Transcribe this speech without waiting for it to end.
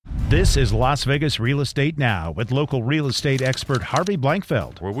This is Las Vegas Real Estate Now with local real estate expert Harvey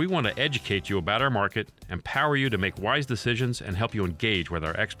Blankfeld. Where we want to educate you about our market, empower you to make wise decisions, and help you engage with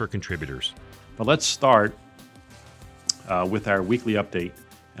our expert contributors. But let's start with our weekly update.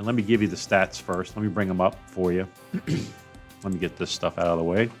 And let me give you the stats first. Let me bring them up for you. Let me get this stuff out of the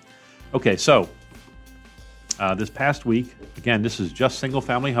way. Okay, so this past week, again, this is just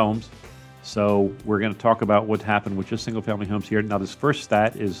single-family homes. So we're going to talk about what happened with just single-family homes here. Now, this first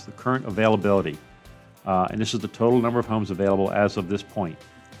stat is the current availability. And this is the total number of homes available as of this point.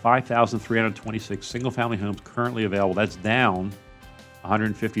 5,326 single-family homes currently available. That's down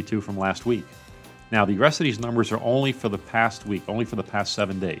 152 from last week. Now, the rest of these numbers are only for the past week, only for the past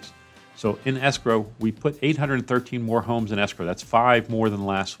 7 days. So in escrow, we put 813 more homes in escrow. That's 5 more than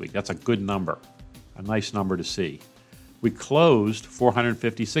last week. That's a good number, a nice number to see. We closed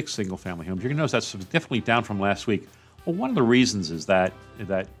 456 single-family homes. You're going to notice that's significantly down from last week. Well, one of the reasons is that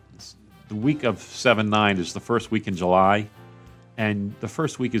the week of 7-9 is the first week in July, and the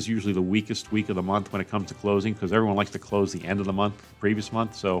first week is usually the weakest week of the month when it comes to closing because everyone likes to close the end of the month, the previous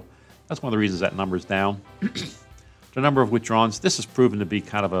month. So that's one of the reasons that number's down. The number of withdrawals, this has proven to be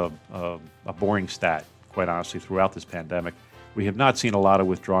kind of a boring stat, quite honestly, throughout this pandemic. We have not seen a lot of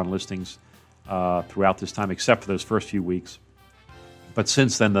withdrawn listings throughout this time, except for those first few weeks. But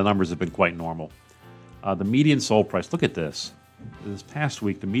since then, the numbers have been quite normal. The median sold price, look at this. This past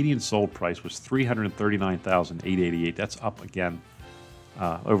week, the median sold price was $339,888. That's up again,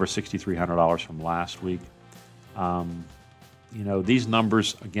 over $6,300 from last week. These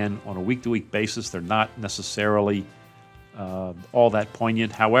numbers, again, on a week-to-week basis, they're not necessarily all that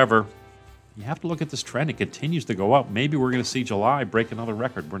poignant. However, you have to look at this trend. It continues to go up. Maybe we're going to see July break another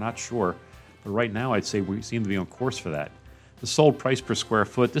record. We're not sure. But right now, I'd say we seem to be on course for that. The sold price per square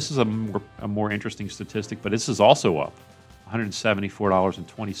foot, this is a more interesting statistic, but this is also up,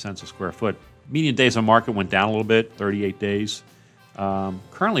 $174.20 a square foot. Median days on market went down a little bit, 38 days.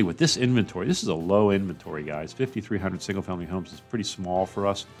 Currently, with this inventory, this is a low inventory, guys. 5,300 single-family homes is pretty small for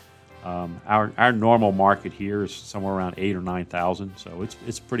us. Our normal market here is somewhere around 8,000 or 9,000, so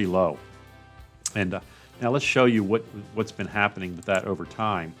it's pretty low. And now let's show you what's been happening with that over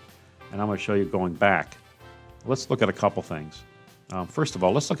time. And I'm going to show you going back. Let's look at a couple things. First of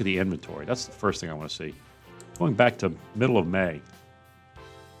all, let's look at the inventory. That's the first thing I want to see. Going back to middle of May,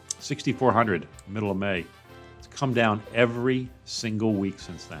 6,400, middle of May. It's come down every single week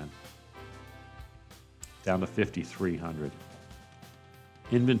since then, down to 5,300.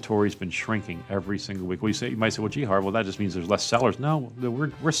 Inventory's been shrinking every single week. Well, you might say, well, gee, Harv, well, that just means there's less sellers. No,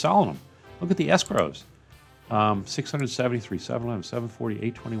 we're selling them. Look at the escrows. 673, 711, 740,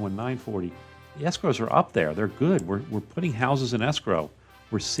 821, 940. The escrows are up there. They're good. We're putting houses in escrow.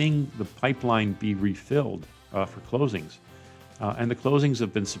 We're seeing the pipeline be refilled for closings. And the closings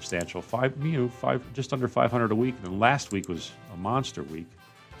have been substantial. Just under 500 a week. And last week was a monster week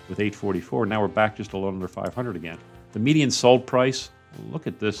with 844. Now we're back just a little under 500 again. The median sold price, look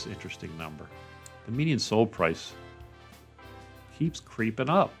at this interesting number. The median sold price keeps creeping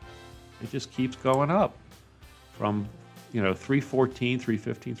up. It just keeps going up. From 314,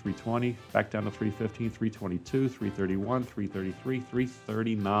 315, 320, back down to 315, 322, 331, 333,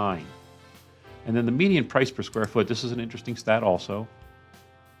 339. And then the median price per square foot, this is an interesting stat also.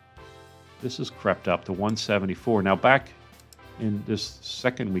 This has crept up to 174. Now back in this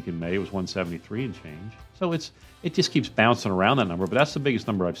second week in May, it was 173 and change. So it just keeps bouncing around that number, but that's the biggest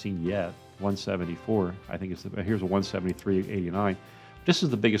number I've seen yet, 174. I think here's a 173.89. This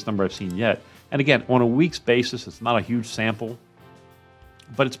is the biggest number I've seen yet. And again, on a week's basis, it's not a huge sample,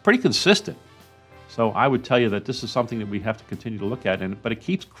 but it's pretty consistent. So I would tell you that this is something that we have to continue to look at. But it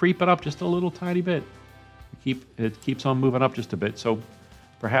keeps creeping up just a little tiny bit. It keeps on moving up just a bit. So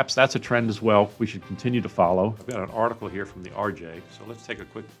perhaps that's a trend as well we should continue to follow. I've got an article here from the RJ, so let's take a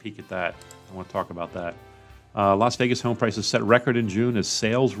quick peek at that. I want to talk about that. Las Vegas home prices set record in June as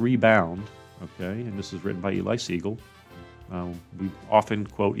sales rebound. Okay, and this is written by Eli Siegel. We often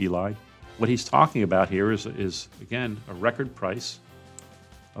quote Eli. What he's talking about here is again, a record price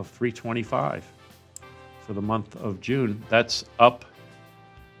of $325 for the month of June. That's up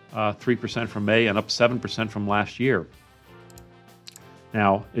 3% from May and up 7% from last year.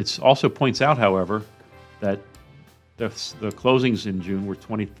 Now, it also points out, however, that the closings in June were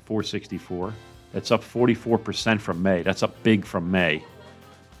 2,464. That's up 44% from May. That's up big from May,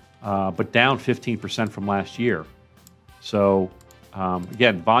 but down 15% from last year. So,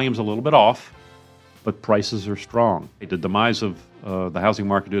 again, volume's a little bit off, but prices are strong. The demise of the housing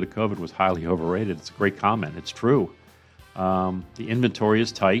market due to COVID was highly overrated. It's a great comment. It's true. The inventory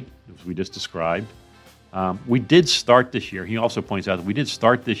is tight, as we just described. We did start this year. He also points out that we did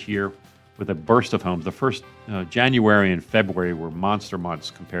start this year with a burst of homes. The first January and February were monster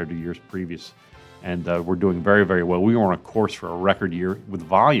months compared to years previous, and we're doing very, very well. We were on a course for a record year with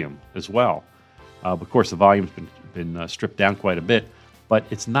volume as well. Of course, the volume's been stripped down quite a bit, but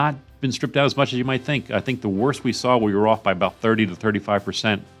it's not been stripped down as much as you might think. I think the worst we saw, we were off by about 30 to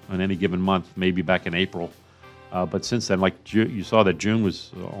 35% on any given month, maybe back in April. But since then, like you saw that June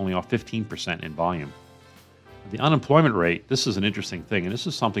was only off 15% in volume. The unemployment rate, this is an interesting thing, and this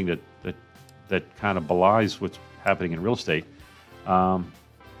is something that kind of belies what's happening in real estate.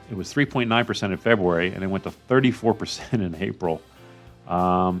 It was 3.9% in February, and it went to 34% in April.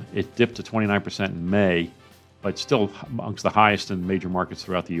 It dipped to 29% in May, but still amongst the highest in major markets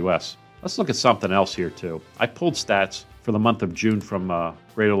throughout the U.S. Let's look at something else here, too. I pulled stats for the month of June from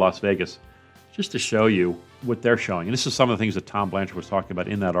Greater Las Vegas just to show you what they're showing. And this is some of the things that Tom Blanchard was talking about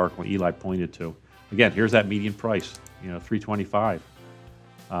in that article Eli pointed to. Again, here's that median price, $325.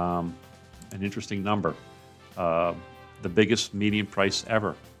 An interesting number. The biggest median price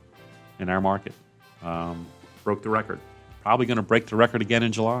ever in our market. Broke the record. Probably going to break the record again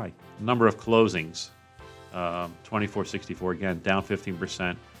in July. Number of closings, 2464, again, down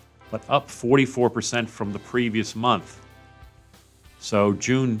 15%, but up 44% from the previous month. So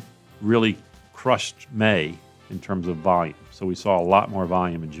June really crushed May in terms of volume. So we saw a lot more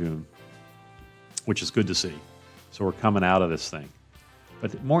volume in June, which is good to see. So we're coming out of this thing.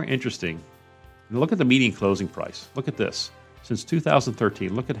 But more interesting, look at the median closing price. Look at this. Since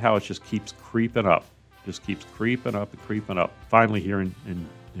 2013, look at how it just keeps creeping up. Just keeps creeping up and creeping up. Finally, here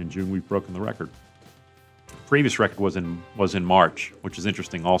in June, we've broken the record. The previous record was in March, which is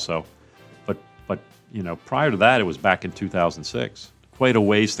interesting also. But prior to that, it was back in 2006. Quite a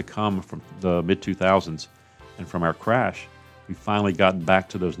ways to come from the mid-2000s, and from our crash, we've finally gotten back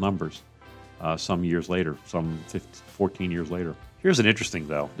to those numbers some years later, some 14 years later. Here's an interesting,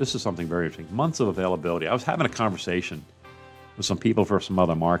 though. This is something very interesting. Months of availability. I was having a conversation with some people from some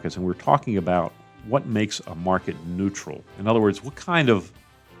other markets, and we were talking about what makes a market neutral. In other words,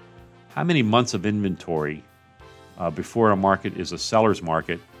 how many months of inventory before a market is a seller's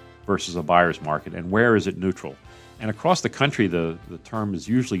market versus a buyer's market, and where is it neutral? And across the country, the term is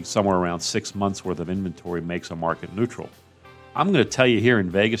usually somewhere around 6 months worth of inventory makes a market neutral. I'm going to tell you here in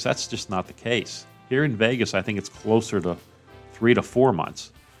Vegas, that's just not the case. Here in Vegas, I think it's closer to 3 to 4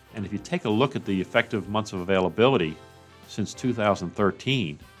 months. And if you take a look at the effective months of availability since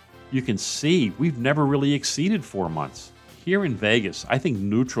 2013, you can see we've never really exceeded 4 months. Here in Vegas, I think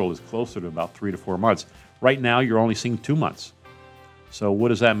neutral is closer to about 3 to 4 months. Right now, you're only seeing 2 months. So what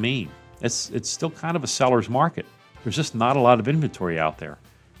does that mean? It's still kind of a seller's market. There's just not a lot of inventory out there.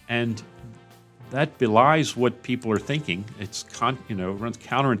 And that belies what people are thinking. It runs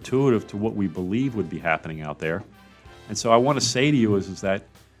counterintuitive to what we believe would be happening out there. And so I want to say to you is that,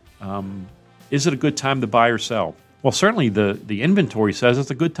 is it a good time to buy or sell? Well, certainly the inventory says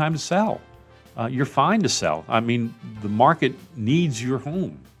it's a good time to sell. You're fine to sell. I mean, the market needs your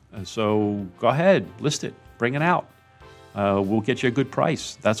home. So go ahead, list it, bring it out. We'll get you a good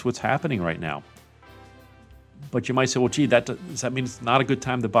price. That's what's happening right now. But you might say, well, gee, does that mean it's not a good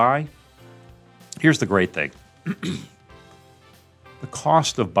time to buy? Here's the great thing. The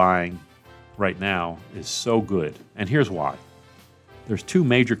cost of buying right now is so good. And here's why. There's 2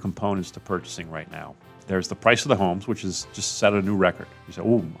 major components to purchasing right now. There's the price of the homes, which is just set a new record. You say,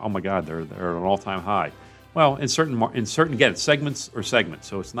 oh my God, they're at an all-time high. Well, in certain again, segments are segments.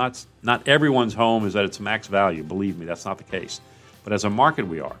 So it's not everyone's home is at its max value. Believe me, that's not the case. But as a market,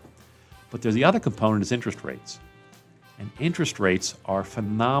 we are. But there's the other component is interest rates. And interest rates are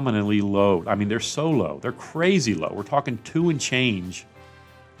phenomenally low. I mean, they're so low. They're crazy low. We're talking 2 and change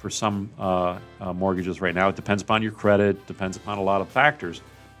for some mortgages right now. It depends upon your credit, depends upon a lot of factors.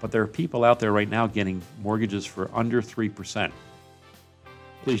 But there are people out there right now getting mortgages for under 3%.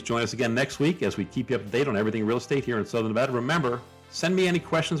 Please join us again next week as we keep you up to date on everything real estate here in Southern Nevada. Remember, send me any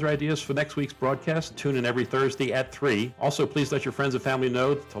questions or ideas for next week's broadcast. Tune in every Thursday at 3. Also, please let your friends and family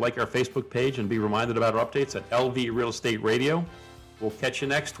know to like our Facebook page and be reminded about our updates at LV Real Estate Radio. We'll catch you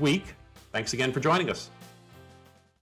next week. Thanks again for joining us.